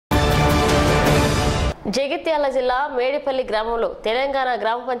జగిత్యాల జిల్లా మేడిపల్లి గ్రామంలో తెలంగాణ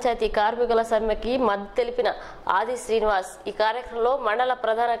గ్రామ పంచాయతీ కార్మికుల సమ్మెకి మద్దతు తెలిపిన ఆది శ్రీనివాస్ ఈ కార్యక్రమంలో మండల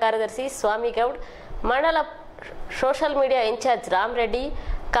ప్రధాన కార్యదర్శి స్వామి గౌడ్, మండల సోషల్ మీడియా ఇన్ఛార్జ్ రామరెడ్డి,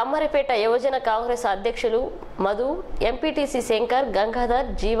 కమ్మరిపేట యువజన కాంగ్రెస్ అధ్యక్షులు మధు, ఎంపీటీసీ శంకర్,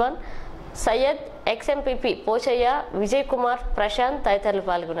 గంగాధర్, జీవన్, సయ్యద్, ఎక్స్ఎంపీపీ పోచయ్య, విజయ్ కుమార్, ప్రశాంత్ తదితరులు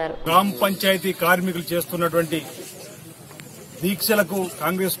పాల్గొన్నారు. గ్రామ పంచాయతీ కార్మికులు చేస్తున్నటువంటి దీక్షలకు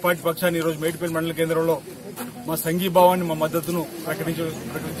కాంగ్రెస్ పార్టీ పక్షాన్ని ఈరోజు మేడిపల్లి మండల కేంద్రంలో మా సంఘీభావాన్ని, మా మద్దతును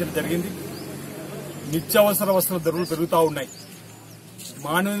ప్రకటించడం జరిగింది. నిత్యావసర వస్తువుల ధరలు పెరుగుతూ ఉన్నాయి,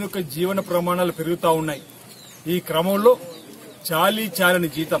 మానవుని యొక్క జీవన ప్రమాణాలు పెరుగుతూ ఉన్నాయి. ఈ క్రమంలో చాలని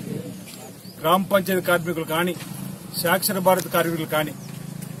జీతం గ్రామ పంచాయతీ కార్మికులు కానీ, సాక్షర భారత కార్మికులు కానీ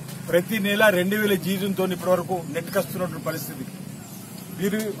ప్రతి నెల 2000 జీతంతో ఇప్పటివరకు నెట్టుకొస్తున్నటువంటి పరిస్థితి.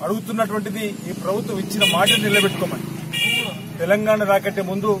 వీరు అడుగుతున్నటువంటిది ఈ ప్రభుత్వం ఇచ్చిన మాటను నిలబెట్టుకోమని. తెలంగాణ రాకంటే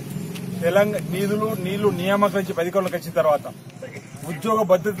ముందు నీళ్లు నియామకం నుంచి అధికారులకు వచ్చిన తర్వాత ఉద్యోగ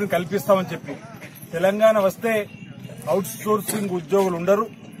భద్రతను కల్పిస్తామని చెప్పి, తెలంగాణ వస్తే అవుట్ సోర్సింగ్ ఉద్యోగులు ఉండరు,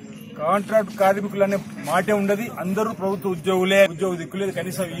 కాంట్రాక్ట్ కార్మికులు అనే మాటే ఉండదు, అందరూ ప్రభుత్వ ఉద్యోగులే, ఉద్యోగ దిక్కులేదు,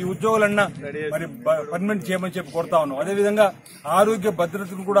 కనీసం ఈ ఉద్యోగులన్నా మరి పర్మనెంట్ చేయమని చెప్పి కోరుతా ఉన్నాం. అదేవిధంగా ఆరోగ్య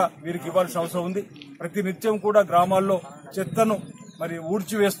భద్రతను కూడా వీరికి ఇవ్వాల్సిన అవసరం ఉంది. ప్రతి నిత్యం కూడా గ్రామాల్లో చెత్తను మరి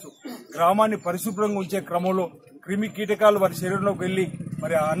ఊడ్చివేస్తూ గ్రామాన్ని పరిశుభ్రంగా ఉంచే క్రమంలో క్రిమి కీటకాలు వారి శరీరంలోకి వెళ్లి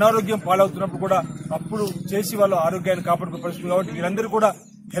మరి అనారోగ్యం పాలవుతున్నప్పుడు కూడా అప్పుడు చేసి వాళ్ళ ఆరోగ్యాన్ని కాపాడుకునే పరిస్థితి. కాబట్టి వీరందరూ కూడా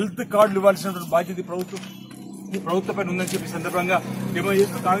హెల్త్ కార్డులు ఇవ్వాల్సినటువంటి బాధ్యత ఈ ప్రభుత్వంపై ఉందని చెప్పి సందర్భంగా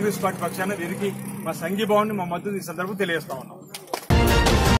కాంగ్రెస్ పార్టీ పక్షాన వీరికి మా సంఘీభావాన్ని, మా మద్దతు ఈ సందర్భంగా తెలియజేస్తా ఉన్నాం.